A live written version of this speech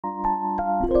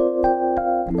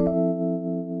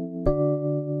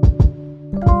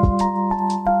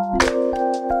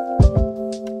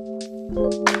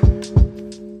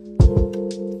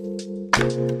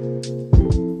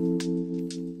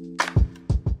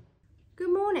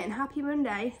morning, happy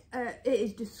Monday. It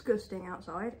is disgusting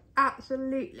outside,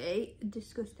 absolutely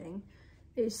disgusting.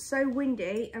 It is so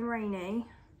windy and rainy.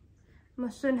 My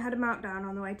son had a meltdown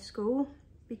on the way to school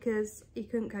because he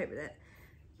couldn't cope with it,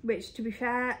 which, to be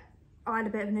fair, I had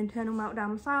a bit of an internal meltdown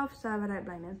myself, so I don't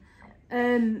blame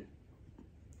him.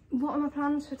 What are my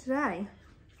plans for today?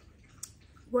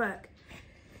 Work.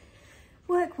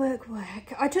 Work.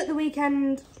 I took the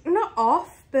weekend, not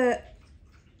off, but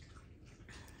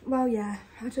well, yeah,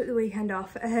 I took the weekend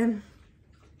off. I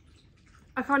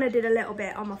kind of did a little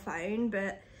bit on my phone,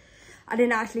 but I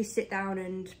didn't actually sit down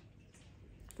and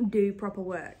do proper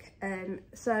work.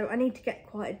 So I need to get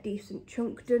quite a decent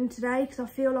chunk done today because I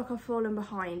feel like I've fallen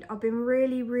behind. I've been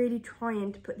really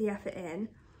trying to put the effort in,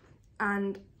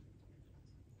 and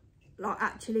like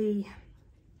actually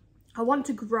I want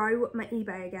to grow my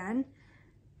eBay again.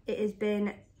 It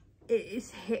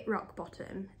is hit rock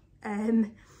bottom.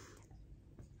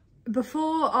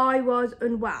 Before I was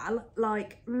unwell,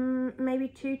 like maybe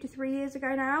 2 to 3 years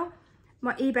ago now,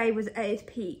 my eBay was at its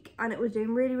peak and it was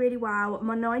doing really well.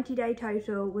 My 90-day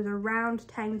total was around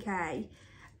 10k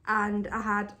and I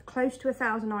had close to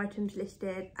 1,000 items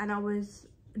listed and I was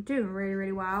doing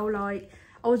really well. Like,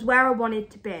 I was where I wanted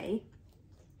to be.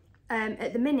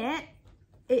 At the minute,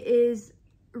 it is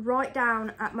right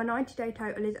down at my 90-day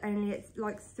total is only at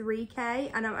like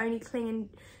 3k and I'm only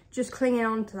just clinging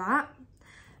on to that.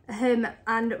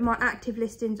 And my active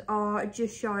listings are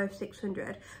just shy of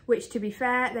 600, which, to be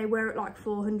fair, they were at like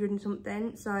 400 and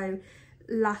something. So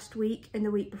last week and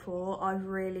the week before, I've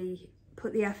really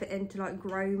put the effort in to like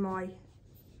grow my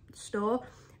store.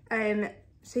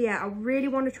 So yeah, I really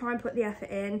want to try and put the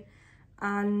effort in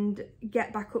and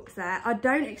get back up there. I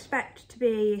don't expect to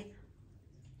be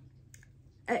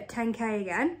at 10k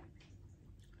again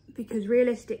because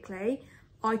realistically,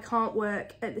 I can't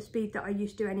work at the speed that I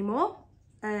used to anymore.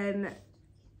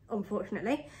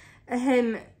 Unfortunately,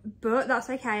 but that's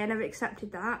okay. I never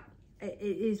accepted that. It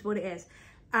is what it is.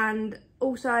 And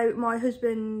also, my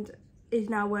husband is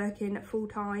now working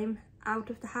full-time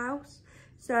out of the house,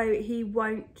 so he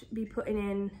won't be putting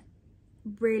in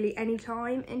really any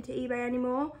time into eBay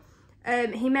anymore.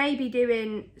 He may be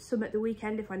doing some at the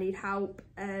weekend if I need help,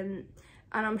 and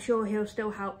I'm sure he'll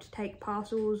still help to take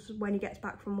parcels when he gets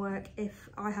back from work if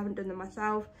I haven't done them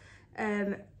myself.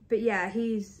 But yeah,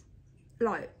 he's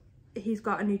got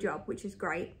a new job, which is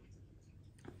great.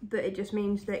 But it just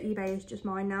means that eBay is just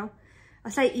mine now. I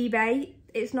say eBay,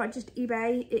 it's not just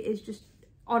eBay, it is just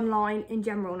online in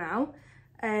general now.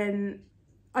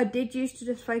 I did used to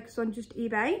just focus on just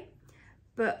eBay,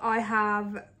 but I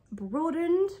have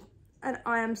broadened and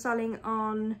I am selling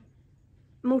on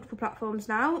multiple platforms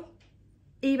now.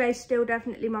 eBay's still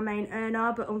definitely my main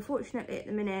earner, but unfortunately at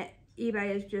the minute,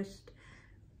 eBay is just...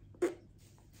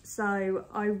 So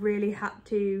I really had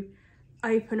to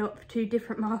open up 2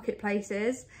 different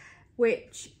marketplaces,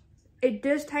 which it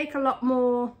does take a lot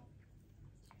more.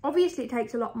 Obviously, it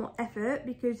takes a lot more effort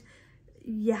because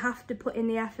you have to put in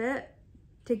the effort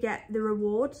to get the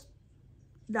rewards.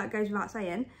 That goes without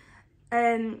saying.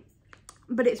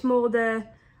 But it's more the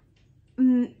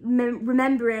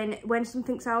remembering when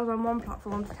something sells on one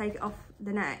platform to take it off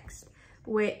the next,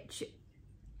 which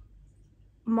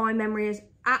my memory is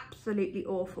absolutely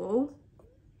awful.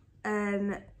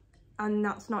 And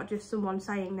that's not just someone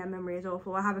saying their memory is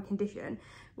awful. I have a condition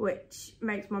which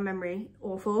makes my memory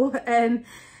awful.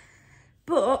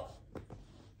 But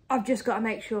I've just got to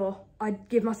make sure I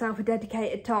give myself a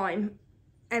dedicated time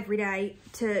every day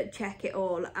to check it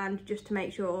all and just to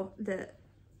make sure that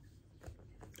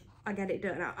I get it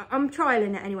done. I'm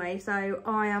trialing it anyway. So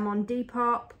I am on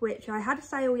Depop, which I had a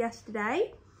sale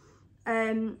yesterday.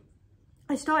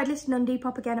 I started listing on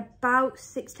Depop again about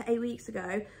 6 to 8 weeks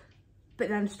ago, but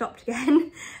then stopped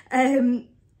again.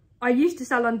 I used to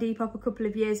sell on Depop a couple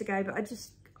of years ago, but I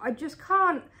just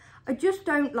can't. I just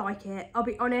don't like it. I'll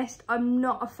be honest, I'm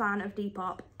not a fan of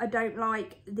Depop. I don't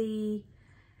like the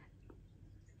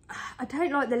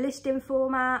listing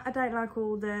format. I don't like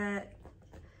all the...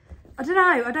 I don't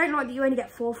know. I don't like that you only get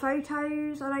 4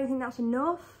 photos. I don't think that's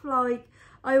enough. Like,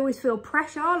 I always feel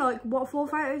pressure. Like, what 4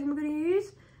 photos am I going to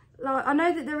use? Like, I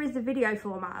know that there is the video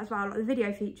format as well, like the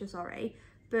video feature, sorry,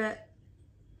 but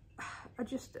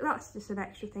that's just an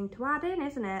extra thing to add in,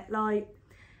 isn't it? Like,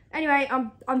 anyway,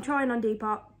 I'm trying on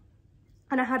Depop,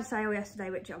 and I had a sale yesterday,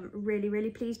 which I'm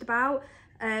really pleased about.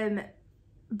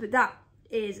 But that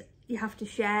is, you have to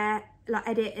share, like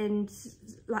edit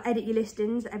your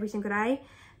listings every single day.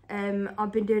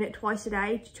 I've been doing it twice a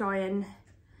day to try and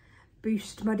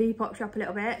boost my Depop shop a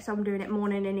little bit, so I'm doing it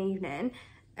morning and evening.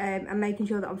 And making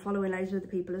sure that I'm following loads of other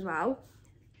people as well.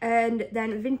 And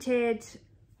then Vinted,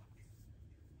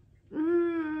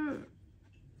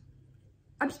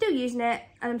 I'm still using it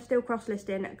and I'm still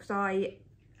cross-listing because I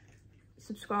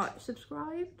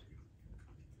subscribed.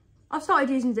 I've started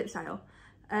using Zipsale.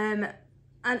 And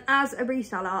as a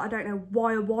reseller, I don't know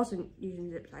why I wasn't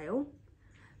using Zipsale,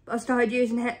 but I started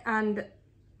using it and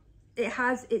it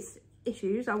has its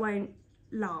issues, I won't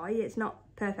lie, it's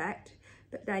not perfect,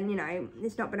 but then, you know,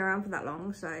 it's not been around for that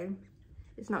long, so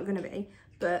it's not going to be.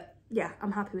 But yeah,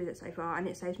 I'm happy with it so far, and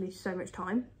it saves me so much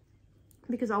time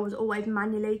because I was always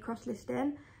manually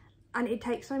cross-listing and it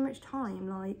takes so much time.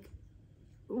 Like,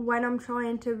 when I'm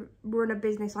trying to run a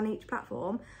business on each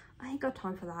platform, I ain't got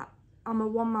time for that. I'm a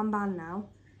one-man band now,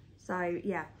 so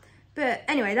yeah. But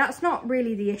anyway, that's not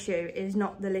really the issue, is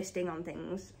not the listing on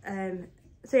things.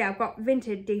 So yeah, I've got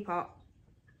Vinted, Depop,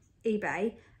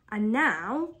 eBay, and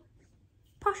now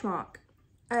Poshmark.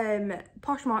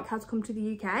 Poshmark has come to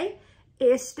the UK. It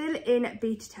is still in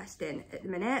beta testing at the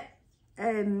minute.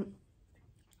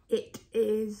 It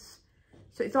is,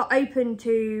 so it's not open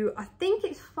to, I think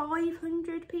it's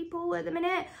 500 people at the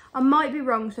minute. I might be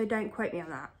wrong, so don't quote me on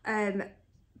that.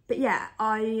 But yeah,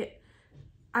 I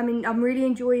mean, I'm really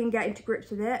enjoying getting to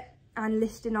grips with it and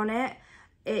listing on it.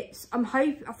 I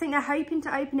think they're hoping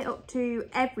to open it up to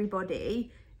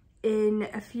everybody in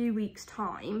a few weeks'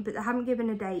 time, but they haven't given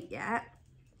a date yet.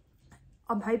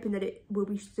 I'm hoping that it will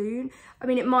be soon. I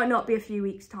mean, it might not be a few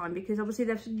weeks' time because obviously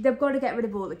they've got to get rid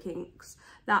of all the kinks.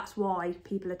 That's why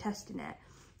people are testing it.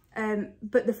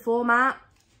 But the format,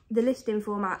 the listing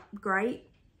format, great.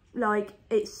 Like,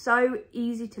 it's so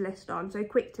easy to list on, so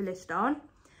quick to list on.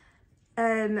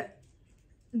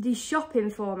 The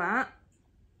shopping format,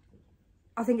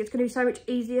 I think it's going to be so much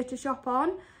easier to shop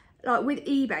on. Like with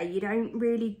eBay, you don't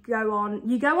really go on,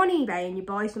 you go on eBay and you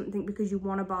buy something because you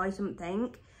want to buy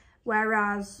something.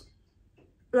 Whereas,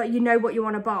 like, you know what you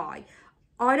want to buy.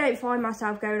 I don't find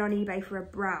myself going on eBay for a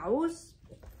browse.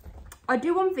 I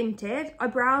do on Vinted. I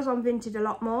browse on Vinted a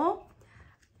lot more.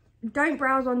 Don't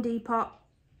browse on Depop.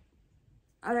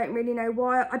 I don't really know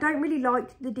why. I don't really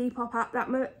like the Depop app that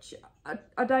much. I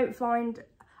don't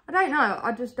know.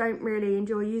 I just don't really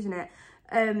enjoy using it.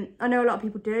 I know a lot of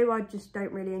people do. I just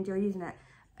don't really enjoy using it.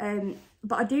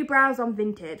 But I do browse on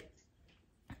Vinted.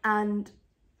 And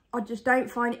I just don't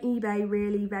find eBay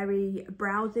really very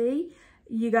browsy.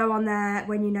 You go on there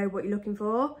when you know what you're looking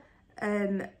for.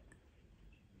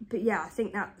 But yeah, I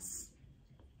think that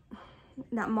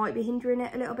might be hindering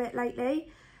it a little bit lately.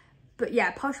 But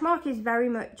yeah, Poshmark is very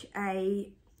much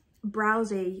a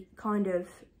browsy kind of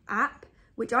app,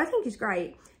 which I think is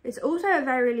great. It's also a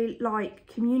very like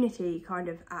community kind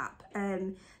of app.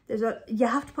 You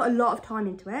have to put a lot of time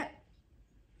into it.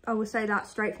 I will say that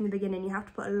straight from the beginning. You have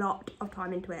to put a lot of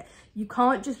time into it. You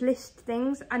can't just list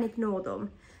things and ignore them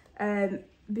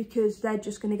because they're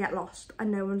just going to get lost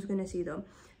and no one's going to see them.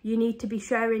 You need to be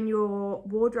sharing your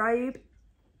wardrobe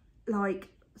like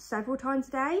several times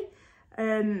a day.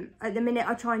 At the minute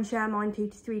I try and share mine 2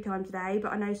 to 3 times a day,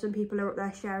 but I know some people are up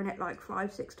there sharing it like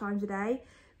 5-6 times a day,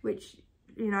 which,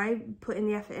 you know, putting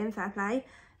the effort in, fair play.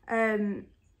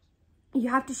 You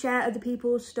have to share other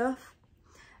people's stuff,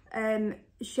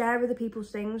 share other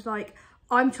people's things. Like,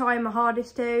 I'm trying my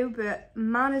hardest to, but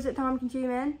man, is it time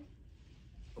consuming.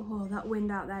 Oh, that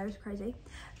wind out there is crazy.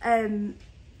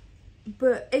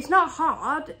 But it's not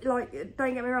hard, like,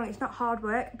 don't get me wrong, it's not hard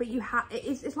work, but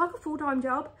it's like a full-time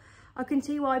job. I can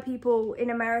see why people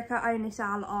in America only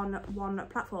sell on one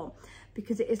platform,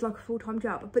 because it is like a full-time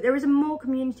job. But there is a more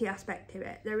community aspect to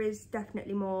it. There is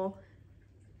definitely more,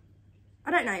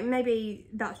 I don't know, maybe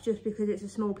that's just because it's a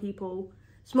small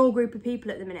group of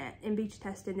people at the minute in beta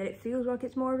testing, that it feels like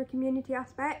it's more of a community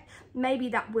aspect. Maybe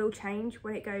that will change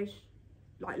when it goes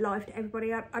like live to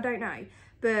everybody. I don't know,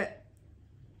 but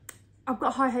I've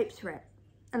got high hopes for it,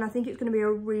 and I think it's going to be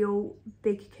a real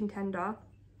big contender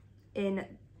in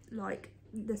like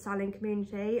the selling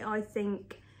community. I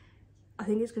think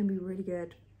it's going to be really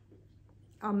good.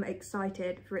 I'm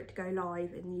excited for it to go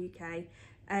live in the UK.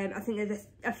 I think there's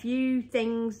a few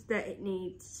things that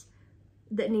need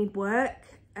work,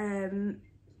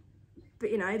 but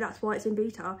you know, that's why it's in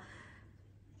beta.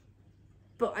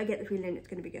 But I get the feeling it's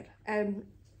going to be good.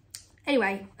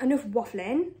 Anyway, enough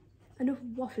waffling.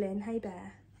 Hey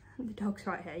bear. The dog's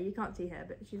right here. You can't see her,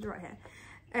 but she's right here.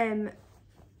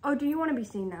 Oh, do you want to be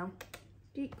seen now?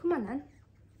 Come on then.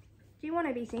 Do you want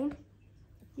to be seen?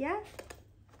 Yeah?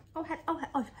 Oh,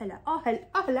 hello.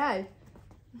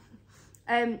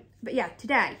 But yeah,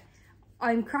 today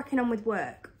I'm cracking on with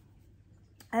work.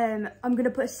 I'm going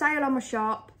to put a sale on my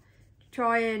shop to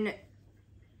try and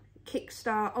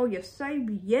kickstart. Oh, you're so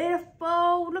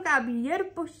beautiful. Look how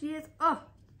beautiful she is. Oh,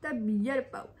 so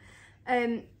beautiful.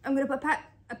 I'm going to put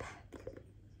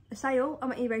a sale on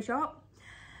my eBay shop.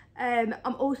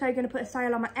 I'm also going to put a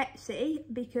sale on my Etsy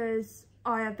because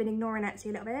I have been ignoring Etsy a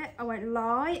little bit, I won't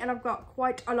lie, and I've got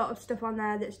quite a lot of stuff on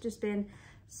there that's just been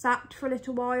sat for a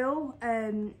little while.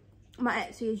 My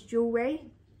Etsy is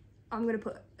jewellery. I'm going to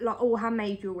put like all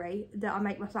handmade jewellery that I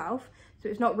make myself, so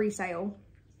it's not resale.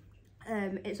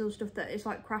 It's all stuff that it's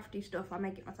like crafty stuff, I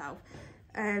make it myself.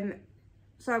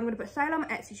 So I'm going to put a sale on my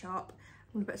Etsy shop,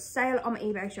 I'm going to put a sale on my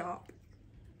eBay shop,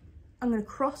 I'm going to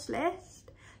cross list.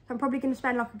 So I'm probably going to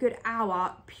spend like a good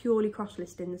hour purely cross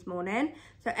listing this morning.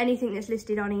 So anything that's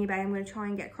listed on eBay, I'm going to try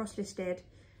and get cross listed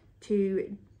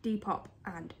to Depop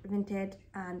and Vinted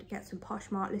and get some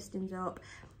Poshmark listings up.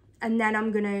 And then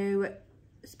I'm going to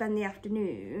spend the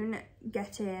afternoon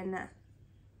getting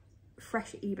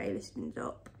fresh eBay listings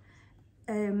up.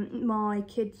 My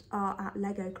kids are at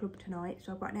Lego Club tonight,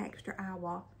 so I've got an extra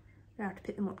hour. I have to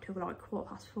pick them up till like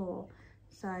 4:15.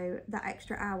 So that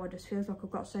extra hour just feels like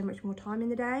I've got so much more time in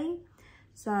the day.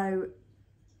 So,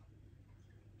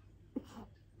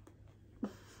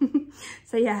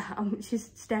 so yeah,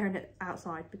 she's staring at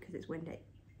outside because it's windy.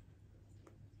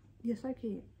 You're so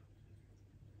cute.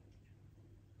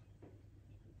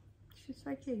 She's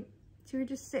so cute. Should we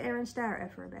just sit here and stare at her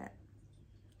for a bit?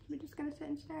 We're just gonna sit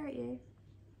and stare at you.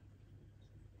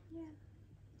 Yeah.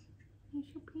 You're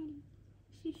so pretty.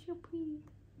 She's so pretty.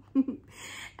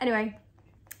 Anyway,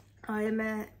 I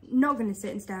am not going to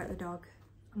sit and stare at the dog.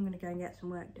 I'm going to go and get some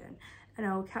work done, and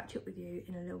I'll catch up with you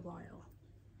in a little while.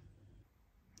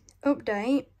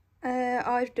 Update.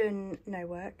 I've done no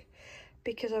work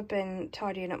because I've been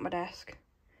tidying up my desk.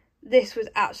 This was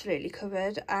absolutely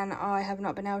covered and I have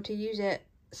not been able to use it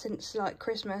since like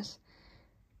Christmas.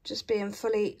 Just being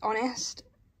fully honest.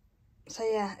 So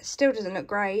yeah, it still doesn't look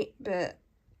great, but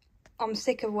I'm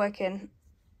sick of working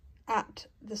at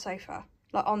the sofa,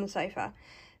 like on the sofa.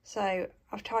 So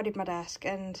I've tidied my desk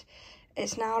and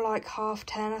it's now like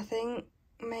 10:30, I think,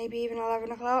 maybe even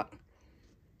 11 o'clock.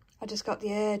 I just got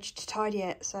the urge to tidy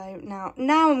it, so now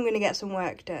I'm going to get some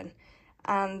work done,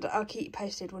 and I'll keep you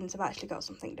posted once I've actually got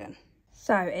something done.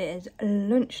 So it is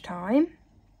lunchtime,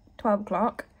 12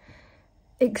 o'clock.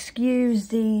 Excuse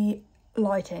the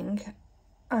lighting.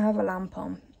 I have a lamp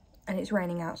on and it's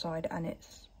raining outside and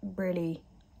it's really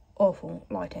awful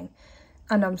lighting,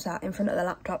 and I'm sat in front of the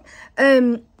laptop.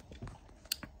 And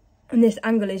this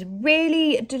angle is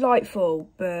really delightful,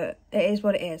 but it is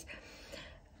what it is.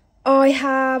 I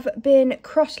have been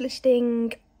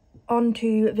cross-listing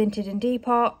onto Vinted and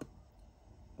Depop.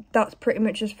 That's pretty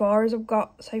much as far as I've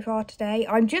got so far today.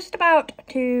 I'm just about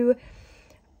to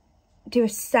do a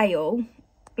sale,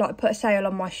 like put a sale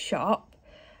on my shop.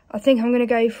 I think I'm going to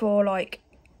go for like,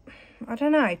 I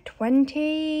don't know,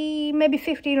 20, maybe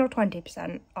 15 or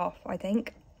 20% off, I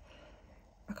think.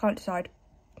 I can't decide.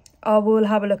 I will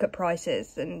have a look at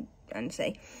prices and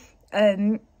see.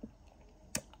 I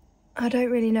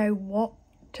don't really know what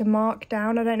to mark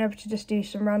down. I don't know if to just do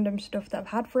some random stuff that I've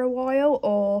had for a while,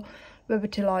 or whether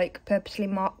to like purposely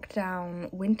mark down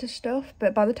winter stuff.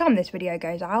 But by the time this video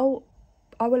goes out,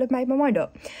 I will have made my mind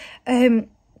up. I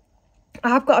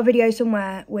have got a video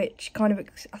somewhere which kind of,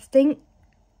 I think,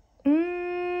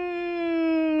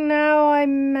 now I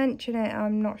mention it,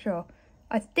 I'm not sure.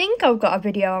 I think I've got a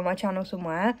video on my channel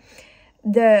somewhere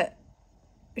that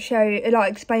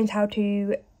explains how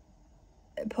to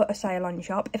put a sale on your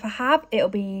shop. If I have, it'll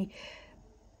be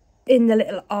in the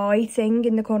little eye thing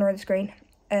in the corner of the screen.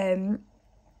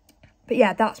 But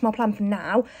yeah, that's my plan for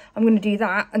now. I'm going to do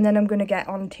that, and then I'm going to get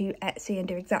onto Etsy and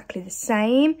do exactly the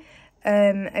same.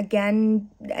 Again,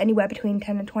 anywhere between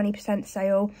 10 and 20%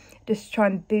 sale, just to try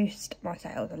and boost my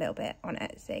sales a little bit on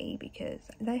Etsy, because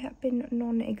they have been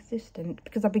non-existent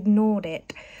because I've ignored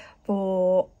it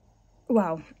for,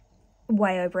 well,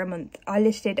 way over a month. I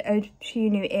listed a few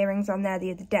new earrings on there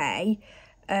the other day,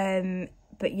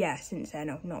 but yeah, since then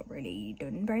I've not really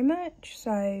done very much.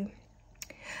 So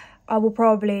I will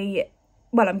probably,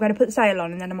 well, I'm going to put the sale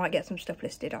on and then I might get some stuff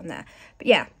listed on there. But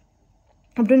yeah,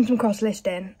 I've done some cross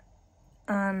listing,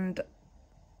 and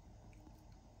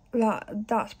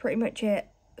that's pretty much it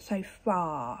so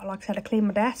far. Like I said, I cleaned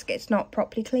my desk. It's not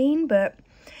properly clean, but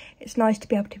it's nice to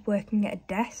be able to be working at a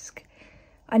desk.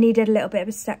 I needed a little bit of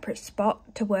a separate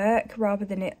spot to work rather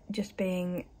than it just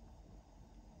being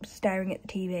staring at the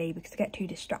TV, because I get too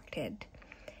distracted,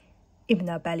 even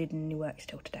though I barely did any work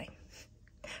still today.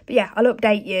 But yeah, I'll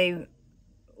update you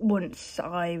once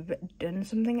I've done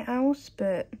something else,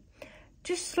 but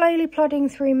just slowly plodding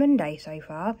through Monday so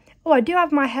far. Oh, I do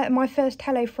have my first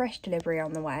HelloFresh delivery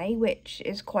on the way, which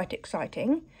is quite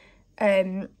exciting.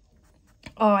 I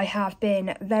have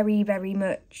been very, very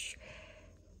much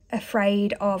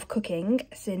afraid of cooking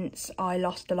since I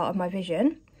lost a lot of my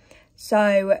vision.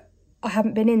 So I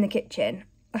haven't been in the kitchen.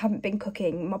 I haven't been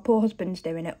cooking. My poor husband's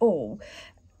doing it all.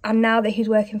 And now that he's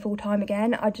working full time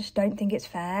again, I just don't think it's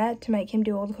fair to make him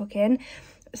do all the cooking.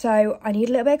 So I need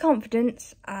a little bit of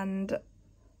confidence and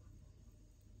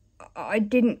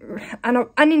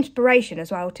and inspiration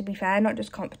as well, to be fair, not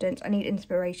just confidence. I need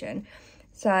inspiration.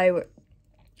 So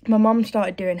my mum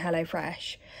started doing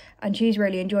HelloFresh and she's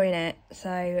really enjoying it.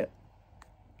 So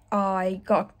I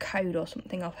got a code or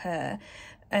something off her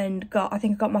and I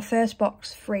think I got my first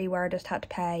box free where I just had to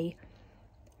pay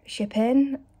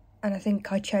shipping. And I think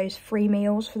I chose 3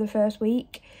 meals for the first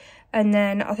week. And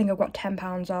then I think I've got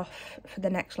 £10 off for the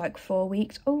next like 4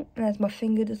 weeks. Oh, there's my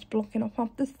finger just blocking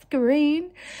off the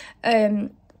screen.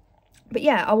 But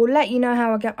yeah, I will let you know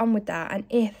how I get on with that. And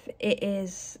if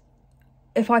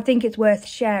I think it's worth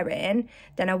sharing,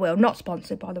 then I will. Not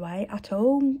sponsored, by the way, at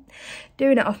all.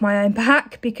 Doing it off my own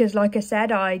back because, like I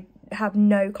said, I have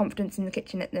no confidence in the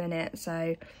kitchen at the minute.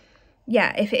 So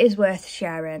yeah, if it is worth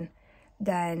sharing,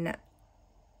 then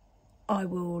I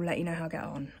will let you know how I get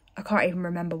on. I can't even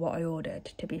remember what I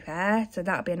ordered, to be fair, so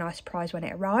that'll be a nice surprise when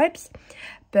it arrives.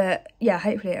 But yeah,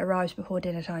 hopefully it arrives before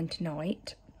dinner time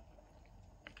tonight.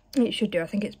 It should do. I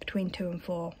think it's between 2 and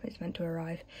 4 it's meant to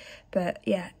arrive. But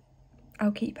yeah,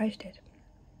 I'll keep you posted.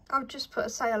 I've just put a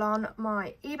sale on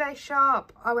my eBay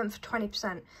shop. I went for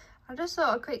 20%. I just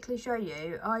thought I'd quickly show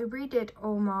you. I redid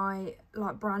all my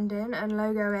like branding and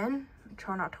logo in.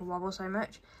 Try not to wobble so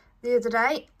much. The other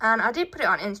day, and I did put it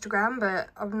on Instagram, but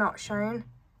I've not shown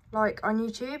like on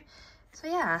YouTube. So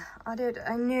yeah, I did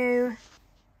a new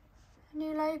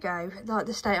logo. Like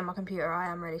the state of my computer, I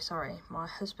am really sorry. My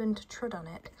husband trod on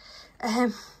it.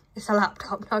 It's a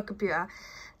laptop, not a computer.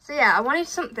 So yeah, I wanted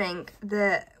something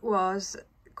that was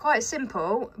quite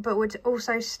simple, but would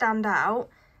also stand out.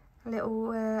 A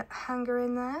little hanger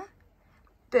in there,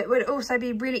 but would also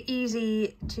be really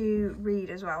easy to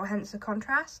read as well, hence the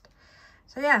contrast.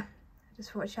 So yeah, I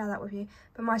just thought I'd share that with you.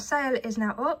 But my sale is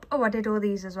now up. Oh, I did all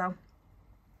these as well.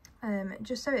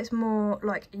 Just so it's more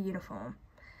like a uniform.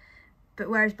 But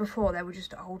whereas before there were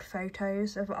just old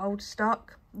photos of old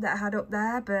stock that I had up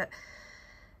there. But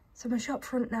so my shop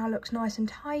front now looks nice and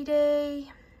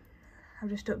tidy. I've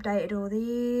just updated all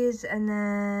these. And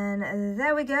then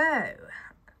there we go.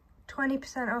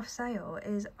 20% off sale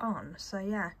is on. So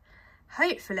yeah,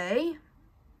 hopefully,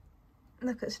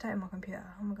 look at the state of my computer.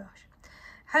 Oh my gosh.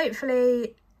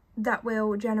 Hopefully that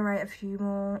will generate a few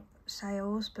more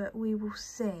sales, but we will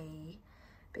see.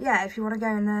 But yeah, if you want to go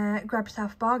and grab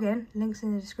yourself a bargain, links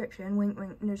in the description, wink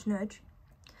wink nudge nudge.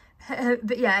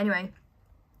 But yeah, anyway,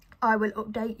 I will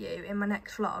update you in my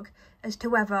next vlog as to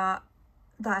whether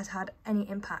that has had any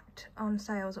impact on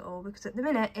sales at all, because at the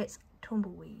minute it's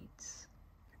tumbleweeds.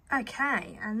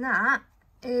 Okay, and that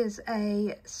is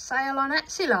a sale on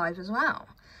Etsy Live as well.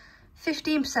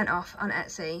 15% off on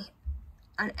Etsy.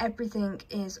 And everything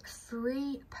is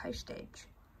free postage.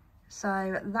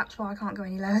 So that's why I can't go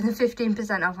any lower than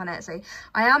 15% off on Etsy.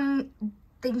 I am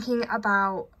thinking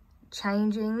about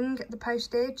changing the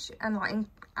postage and like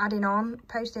adding on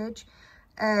postage.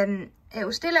 It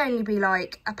will still only be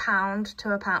like £1 to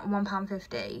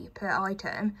 £1.50 per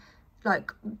item.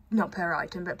 Like, not per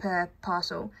item, but per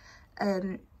parcel.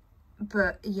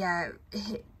 But yeah,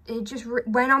 it just,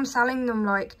 when I'm selling them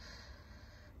like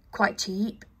quite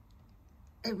cheap,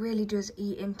 it really does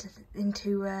eat into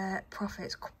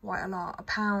profits quite a lot.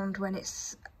 £1 when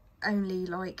it's only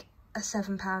like a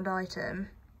 £7 item,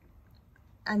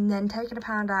 and then taking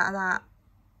 £1 out of that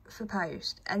for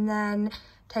post, and then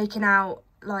taking out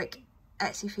like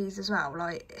Etsy fees as well,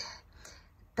 like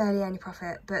barely any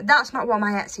profit. But that's not what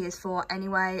my Etsy is for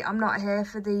anyway. I'm not here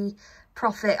for the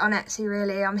profit on Etsy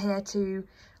really. I'm here to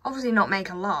obviously not make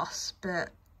a loss,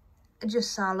 but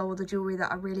just sell all the jewellery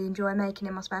that I really enjoy making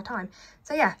in my spare time.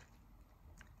 So yeah,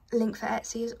 link for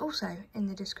Etsy is also in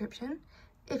the description.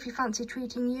 If you fancy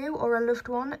treating you or a loved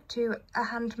one to a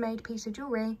handmade piece of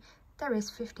jewellery, there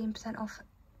is 15% off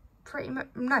pretty much,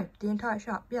 no, the entire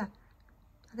shop, yeah.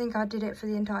 I think I did it for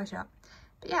the entire shop.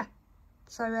 But yeah,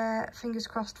 so fingers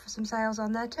crossed for some sales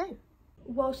on there too.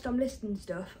 Whilst I'm listing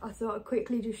stuff, I thought I'd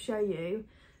quickly just show you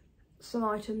some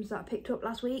items that I picked up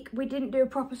last week. We didn't do a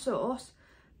proper source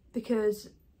because,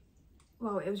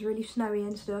 well, it was really snowy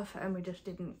and stuff, and we just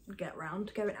didn't get around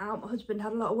to going out. My husband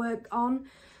had a lot of work on,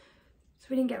 so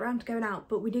we didn't get around to going out,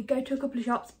 but we did go to a couple of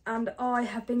shops, and I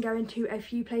have been going to a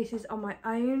few places on my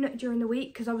own during the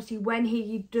week, because obviously when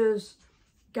he does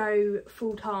go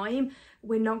full time,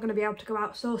 we're not going to be able to go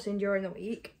out sourcing during the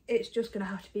week. It's just going to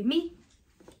have to be me.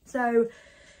 So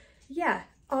yeah,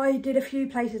 I did a few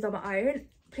places on my own.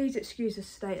 please excuse the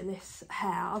state of this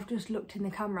hair. I've just looked in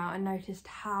the camera and noticed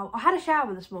how... I had a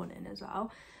shower this morning as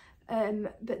well.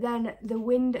 But then the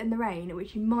wind and the rain,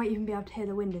 which you might even be able to hear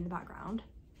the wind in the background.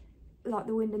 Like,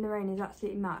 the wind and the rain is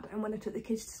absolutely mad. And when I took the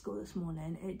kids to school this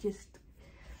morning, it just...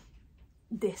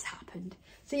 this happened.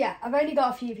 So yeah, I've only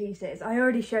got a few pieces. I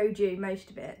already showed you most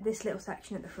of it. This little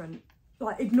section at the front.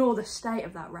 Like, ignore the state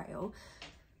of that rail.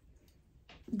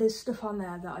 There's stuff on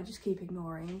there that I just keep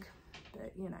ignoring.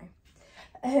 But, you know.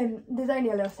 There's only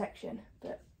a little section.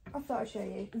 But I thought I'd show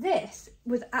you. This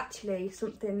was actually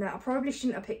something that I probably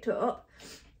shouldn't have picked up.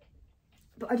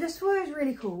 But I just thought it was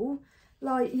really cool.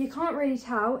 Like, you can't really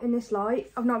tell in this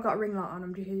light. I've not got a ring light on.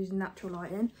 I'm just using natural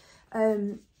lighting.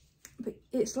 But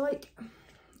it's like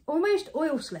almost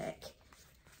oil slick.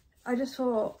 I just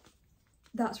thought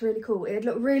that's really cool. It'd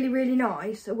look really, really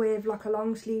nice with like a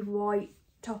long sleeve white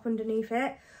top underneath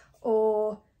it,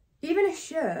 or even a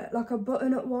shirt, like a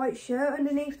button up white shirt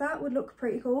underneath that would look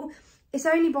pretty cool. It's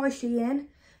only by Shein,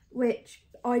 which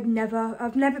I've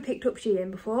never picked up Shein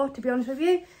before, to be honest with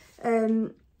you.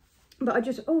 But I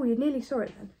just, oh, you nearly saw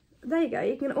it then. There you go.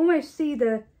 You can almost see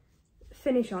the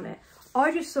finish on it.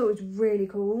 I just thought it was really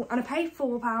cool, and I paid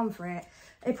 £4 for it.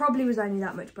 It probably was only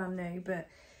that much brand new, but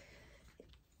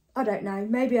I don't know.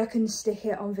 Maybe I can stick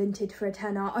it on Vinted for a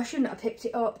tenner. I shouldn't have picked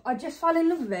it up. I just fell in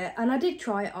love with it, and I did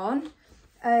try it on.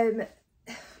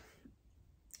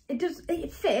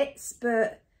 It fits,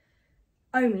 but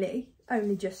only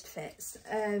just fits.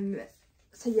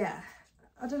 So yeah,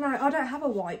 I don't know. I don't have a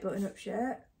white button-up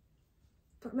shirt,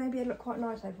 but maybe it'd look quite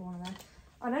nice over one of them.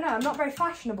 I don't know. I'm not very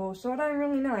fashionable, so I don't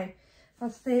really know. I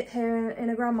sit here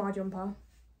in a grandma jumper.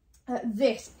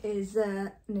 This is,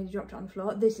 nearly dropped it on the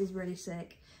floor. This is really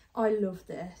sick. I love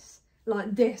this.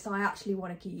 Like, this I actually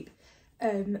want to keep.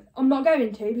 I'm not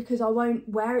going to, because I won't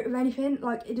wear it with anything.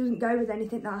 Like, it doesn't go with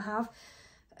anything that I have.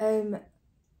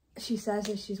 She says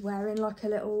that she's wearing like a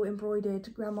little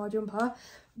embroidered grandma jumper,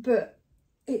 but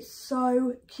it's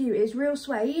so cute. It's real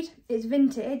suede, it's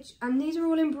vintage, and these are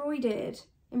all embroidered.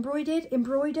 Embroidered.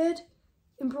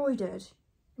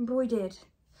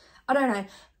 I don't know,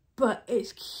 but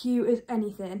it's cute as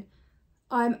anything.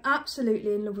 I'm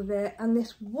absolutely in love with it, and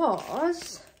this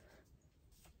was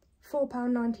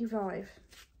 £4.95.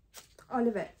 I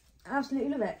love it. I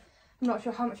absolutely love it. I'm not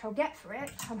sure how much I'll get for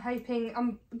it. I'm hoping,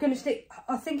 I'm going to stick,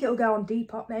 I think it'll go on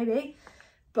Depop maybe,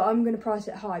 but I'm going to price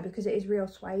it high because it is real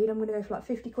suede. I'm going to go for like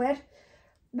 50 quid,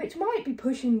 which might be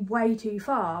pushing way too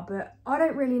far, but I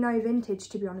don't really know vintage,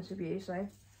 to be honest with you, so.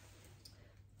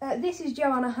 This is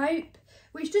Joanna Hope,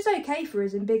 which does okay for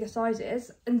us in bigger sizes,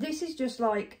 and this is just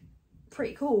like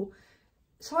pretty cool.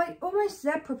 It's like almost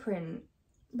zebra print,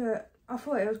 but I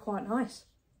thought it was quite nice.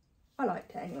 I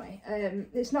liked it anyway.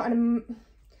 It's not in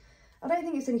a, I don't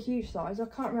think it's in a huge size. I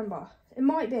can't remember. It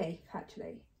might be,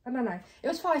 actually. I don't know. It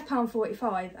was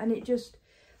 £5.45, and it just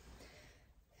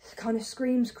kind of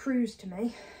screams cruise to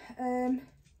me. I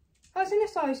was in a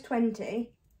size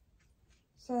 20,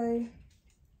 so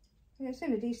yeah, it's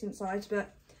in a decent size,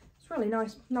 but it's really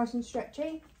nice and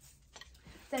stretchy.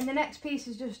 Then the next piece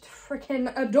is just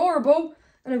freaking adorable,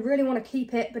 and I really want to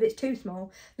keep it, but it's too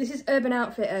small. This is Urban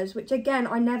Outfitters, which again,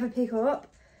 I never pick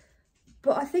up,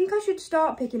 but I think I should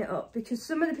start picking it up because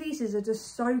some of the pieces are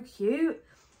just so cute.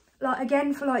 Like,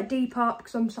 again, for like Depop,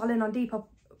 because I'm selling on Depop,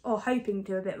 or hoping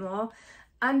to a bit more,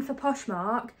 and for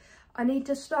Poshmark, I need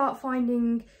to start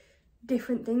finding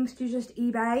different things to just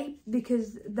eBay,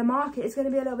 because the market is going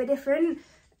to be a little bit different.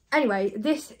 Anyway,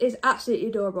 this is absolutely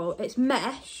adorable. It's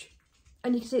mesh,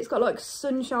 and you can see it's got like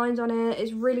sunshines on it.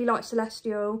 It's really like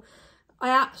celestial. I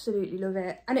absolutely love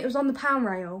it, and it was on the pound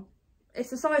rail.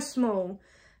 It's a size small,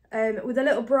 with a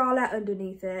little bralette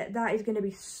underneath it. That is going to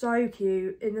be so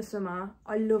cute in the summer.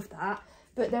 I love that,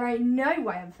 but there ain't no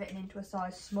way I'm fitting into a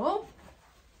size small.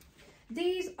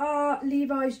 These are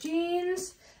Levi's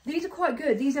jeans. These are quite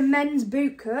good. These are men's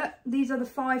boot cut. These are the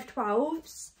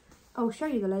 512s. I'll show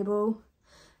you the label.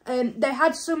 They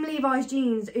had some Levi's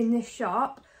jeans in this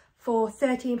shop for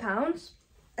 £13.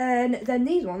 And then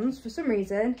these ones, for some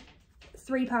reason,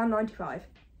 £3.95.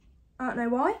 I don't know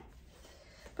why,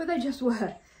 but they just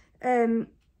were.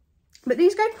 But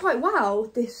these go quite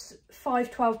well, this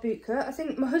 512 boot cut. I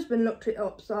think my husband looked it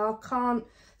up, so I can't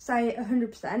say it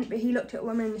 100%, but he looked at it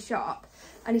when we were in the shop,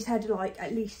 and he said like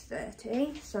at least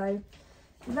 30, so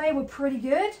they were pretty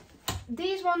good.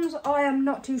 These ones I am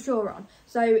not too sure on,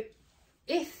 so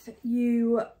if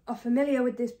you are familiar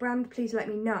with this brand, please let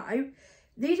me know.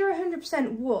 These are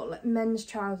 100% wool men's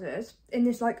trousers in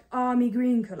this like army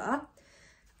green colour,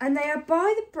 and they are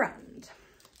by the brand,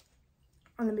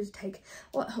 and let me just take,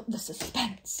 the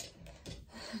suspense,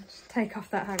 just take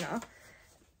off that hanger.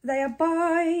 They are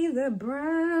by the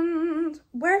brand.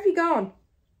 Where have you gone?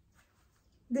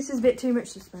 This is a bit too much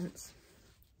suspense.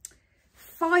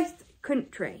 Fife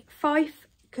Country. Fife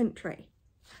Country.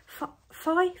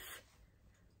 Fife?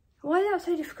 Why is that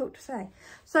so difficult to say?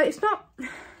 So it's not...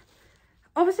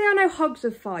 Obviously, I know Hogs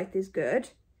of Fife is good.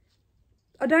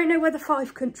 I don't know whether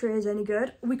Fife Country is any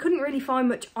good. We couldn't really find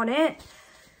much on it.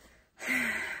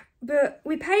 But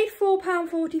we paid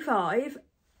 £4.45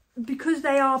 because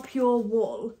they are pure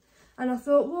wool. And I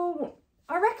thought, well,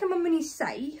 I reckon my money's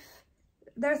safe.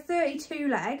 They're a 32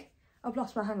 leg. I've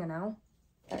lost my hanger now.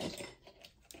 There it is.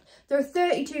 They're a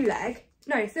 32 leg.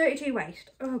 No, 32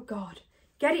 waist. Oh, God.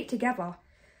 Get it together.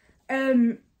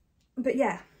 But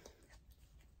yeah.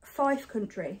 Fife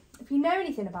Country. If you know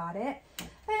anything about it,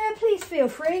 please feel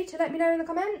free to let me know in the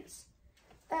comments.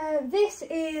 This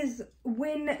is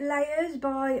Win Layers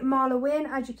by Marla Win.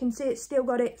 As you can see, it's still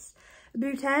got its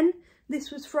bouton.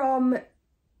 This was from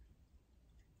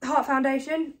Heart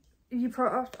Foundation.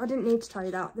 I didn't need to tell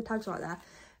you that. The tag's right there.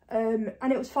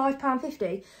 And it was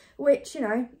 £5.50, which, you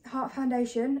know, Heart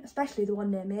Foundation, especially the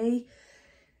one near me,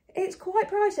 it's quite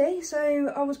pricey.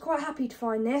 So I was quite happy to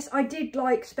find this. I did,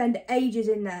 like, spend ages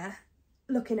in there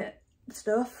looking at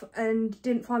stuff and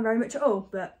didn't find very much at all,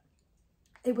 but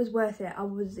it was worth it. I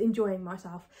was enjoying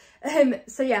myself.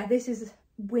 So yeah, this is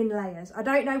Win Layers. I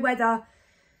don't know whether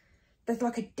there's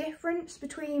like a difference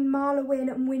between Marla Win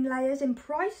and Win Layers in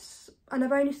price, and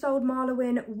I've only sold Marla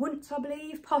Win once, I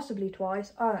believe, possibly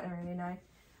twice. I don't really know.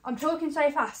 I'm talking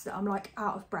so fast that I'm like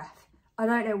out of breath. I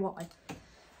don't know why.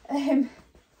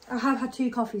 I have had 2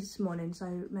 coffees this morning,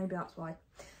 so maybe that's why.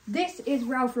 This is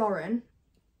Ralph Lauren,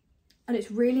 and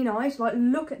it's really nice. Like,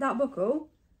 look at that buckle.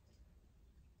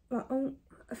 Like, oh,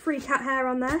 a free cat hair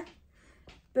on there,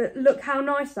 but look how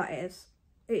nice that is.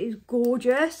 It is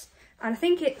gorgeous, and I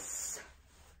think it's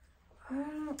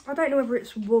I don't know whether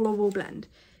it's wool or wool blend.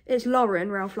 It's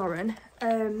Lauren, Ralph Lauren,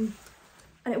 and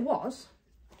it was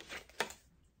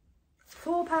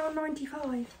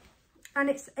 £4.95, and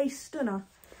it's a stunner.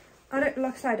 Like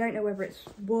I say, I don't know whether it's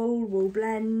wool, wool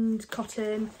blend,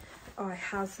 cotton. I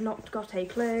has not got a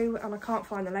clue, and I can't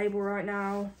find the label right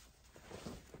now.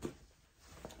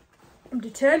 I'm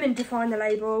determined to find the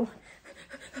label.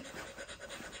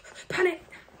 Panic!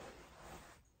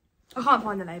 I can't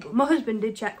find the label. My husband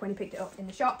did check when he picked it up in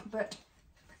the shop, but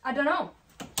I don't know.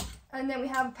 And then we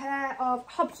have a pair of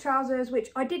Hobbs trousers, which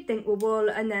I did think were wool,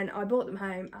 and then I brought them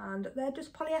home and they're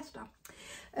just polyester.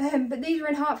 But these were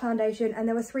in Heart Foundation and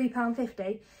they were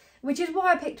 £3.50, which is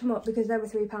why I picked them up, because they were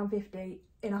 £3.50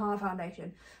 in a Heart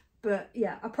Foundation. But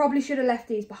yeah, I probably should have left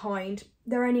these behind.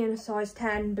 They're only in a size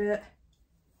 10, but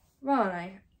I don't know,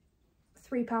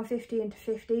 £3.50 into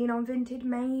 15 on Vinted,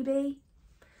 maybe.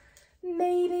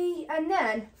 And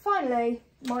then finally,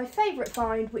 my favourite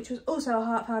find, which was also a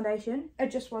Heart Foundation.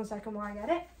 Just one second while I get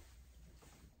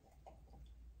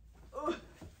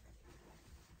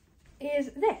it.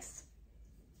 Is this.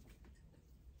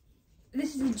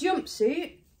 This is a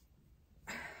jumpsuit.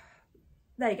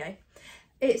 There you go.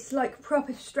 It's like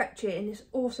proper stretchy in this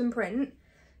awesome print.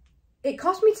 It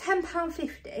cost me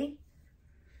 £10.50,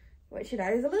 which, you know,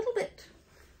 is a little bit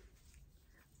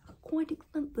quite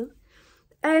expensive.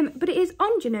 But it is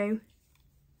ingenue.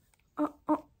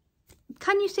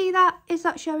 Can you see that? Is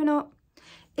that showing up?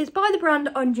 It's by the brand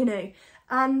Ingenue,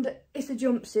 and it's a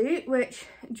jumpsuit, which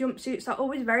jumpsuits are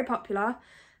always very popular.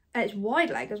 And it's wide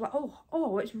leg as well.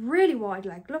 Oh, it's really wide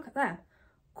leg. Look at them.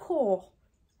 Cool.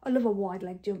 I love a wide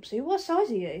leg jumpsuit. What size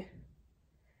are you?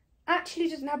 Actually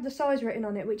doesn't have the size written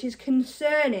on it, which is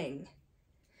concerning.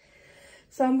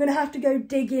 So I'm going to have to go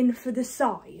digging for the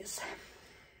size,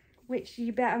 which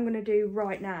you bet I'm going to do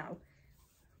right now.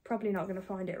 Probably not going to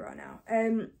find it right now.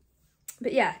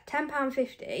 But yeah,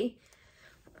 £10.50.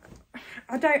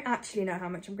 I don't actually know how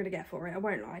much I'm going to get for it, I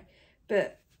won't lie.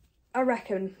 But I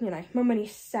reckon, you know, my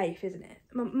money's safe, isn't it?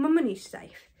 My money's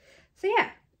safe. So yeah,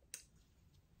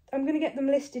 I'm going to get them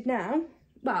listed now.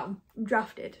 Well,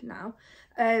 drafted now.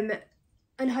 And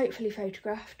hopefully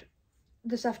photographed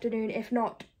this afternoon. If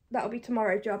not, that'll be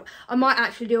tomorrow's job. I might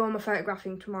actually do all my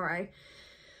photographing tomorrow.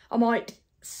 I might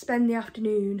spend the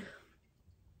afternoon,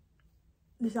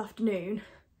 this afternoon,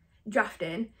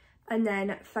 drafting, and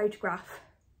then photograph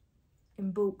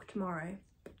in bulk tomorrow.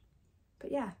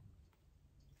 But yeah.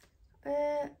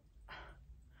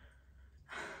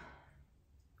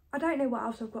 I don't know what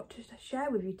else I've got to share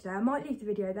with you today. I might leave the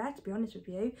video there, to be honest with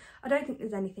you. I don't think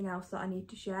there's anything else that I need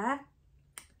to share.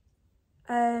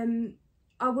 My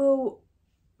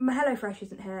HelloFresh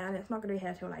isn't here, and it's not going to be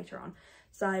here till later on.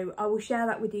 So I will share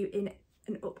that with you in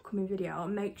an upcoming video. I'll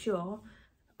make sure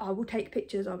I will take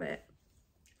pictures of it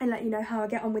and let you know how I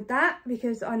get on with that,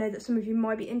 because I know that some of you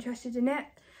might be interested in it.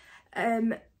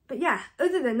 But yeah,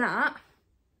 other than that,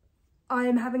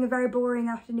 I'm having a very boring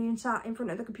afternoon sat in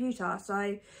front of the computer,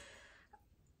 so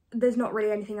there's not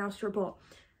really anything else to report.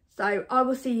 So I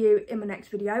will see you in my next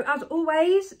video. As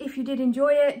always, if you did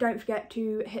enjoy it, don't forget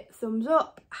to hit the thumbs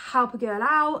up, help a girl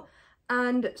out,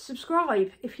 and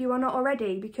subscribe if you are not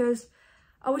already, because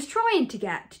I was trying to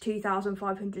get to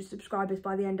 2,500 subscribers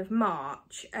by the end of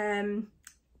March.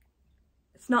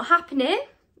 It's not happening.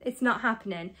 It's not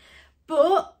happening.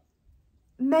 But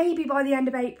maybe by the end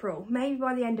of April. Maybe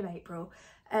by the end of April.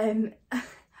 I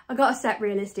got to set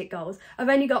realistic goals. I've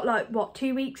only got like, what,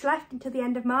 2 weeks left until the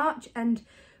end of March, and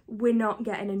we're not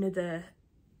getting another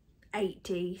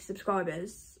 80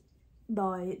 subscribers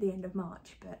by the end of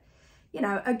March. But, you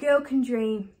know, a girl can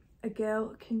dream. A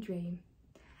girl can dream.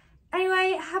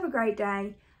 Anyway, have a great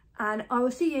day, and I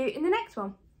will see you in the next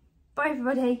one. Bye,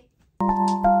 everybody.